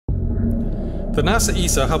The NASA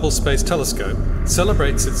ESA Hubble Space Telescope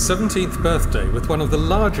celebrates its 17th birthday with one of the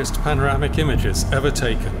largest panoramic images ever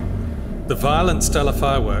taken, the violent stellar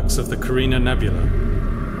fireworks of the Carina Nebula.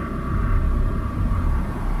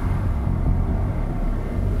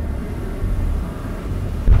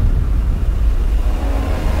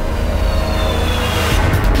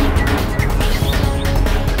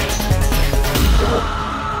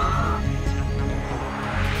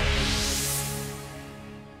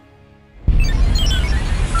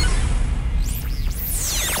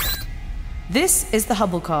 This is the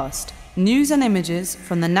Hubblecast, news and images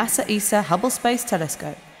from the NASA ESA Hubble Space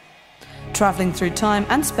Telescope. Travelling through time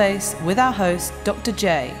and space with our host, Dr.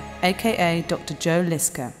 J, aka Dr. Joe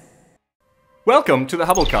Liske. Welcome to the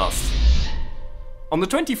Hubblecast. On the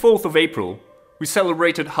 24th of April, we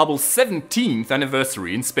celebrated Hubble's 17th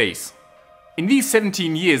anniversary in space. In these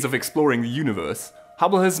 17 years of exploring the universe,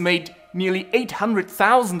 Hubble has made nearly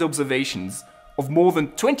 800,000 observations of more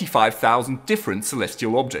than 25,000 different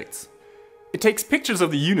celestial objects. It takes pictures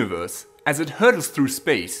of the universe as it hurtles through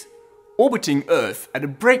space, orbiting Earth at a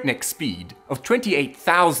breakneck speed of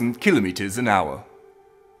 28,000 kilometers an hour.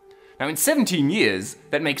 Now in 17 years,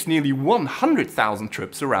 that makes nearly 100,000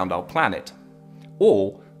 trips around our planet,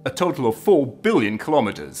 or a total of 4 billion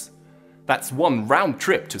kilometers. That's one round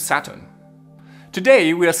trip to Saturn.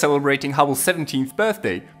 Today we are celebrating Hubble's 17th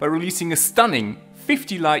birthday by releasing a stunning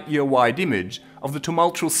 50 light-year wide image of the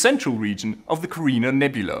tumultuous central region of the Carina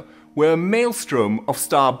Nebula, where a maelstrom of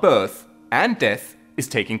star birth and death is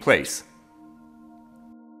taking place.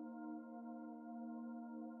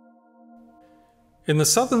 In the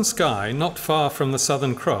southern sky, not far from the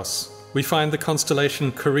Southern Cross, we find the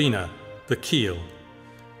constellation Carina, the Keel.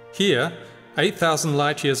 Here, 8,000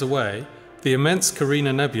 light-years away, the immense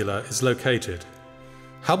Carina Nebula is located.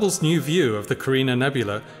 Hubble's new view of the Carina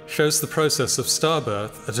Nebula shows the process of star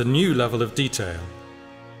birth at a new level of detail.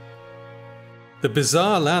 The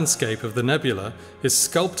bizarre landscape of the nebula is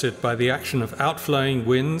sculpted by the action of outflowing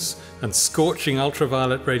winds and scorching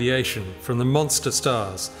ultraviolet radiation from the monster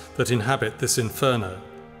stars that inhabit this inferno.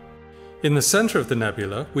 In the center of the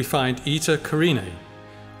nebula, we find Eta Carinae,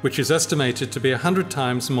 which is estimated to be 100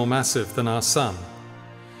 times more massive than our Sun.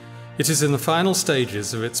 It is in the final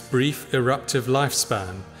stages of its brief eruptive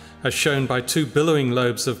lifespan, as shown by 2 billowing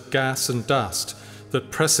lobes of gas and dust that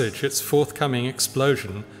presage its forthcoming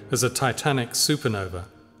explosion as a titanic supernova.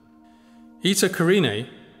 Eta Carinae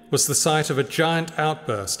was the site of a giant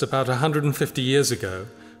outburst about 150 years ago,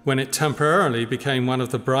 when it temporarily became one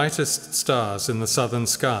of the brightest stars in the southern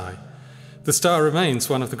sky. The star remains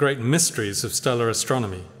one of the great mysteries of stellar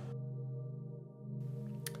astronomy.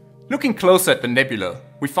 Looking closer at the nebula,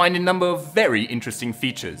 we find a number of very interesting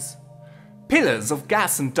features. Pillars of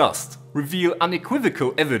gas and dust reveal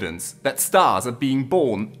unequivocal evidence that stars are being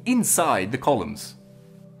born inside the columns.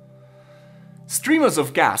 Streamers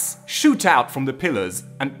of gas shoot out from the pillars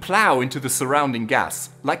and plow into the surrounding gas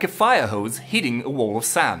like a fire hose hitting a wall of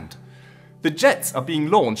sand. The jets are being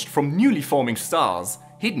launched from newly forming stars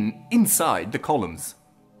hidden inside the columns.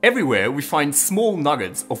 Everywhere we find small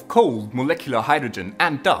nuggets of cold molecular hydrogen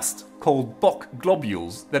and dust called Bock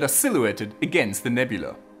globules that are silhouetted against the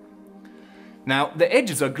nebula. Now, the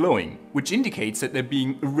edges are glowing, which indicates that they're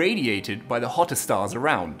being irradiated by the hotter stars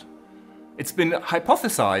around. It's been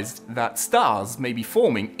hypothesized that stars may be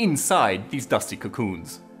forming inside these dusty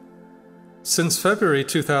cocoons. Since February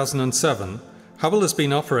 2007, Hubble has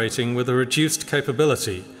been operating with a reduced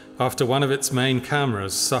capability after one of its main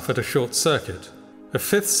cameras suffered a short circuit. A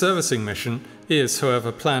 5th servicing mission is,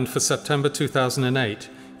 however, planned for September 2008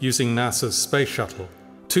 using NASA's space shuttle.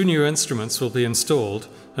 2 new instruments will be installed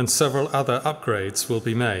and several other upgrades will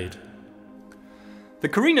be made. The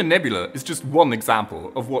Carina Nebula is just one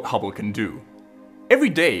example of what Hubble can do. Every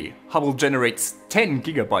day, Hubble generates 10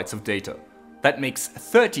 gigabytes of data. That makes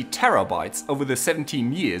 30 terabytes over the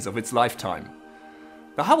 17 years of its lifetime.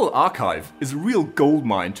 The Hubble archive is a real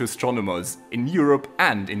goldmine to astronomers in Europe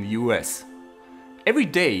and in the US. Every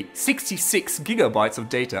day, 66 gigabytes of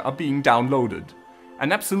data are being downloaded,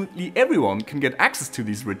 and absolutely everyone can get access to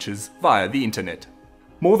these riches via the internet.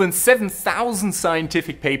 More than 7,000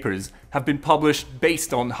 scientific papers have been published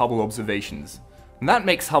based on Hubble observations, and that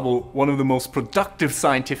makes Hubble one of the most productive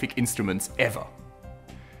scientific instruments ever.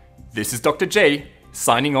 This is Dr. J,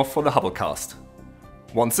 signing off for the Hubblecast.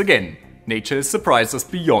 Once again, nature has surprised us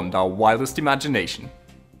beyond our wildest imagination.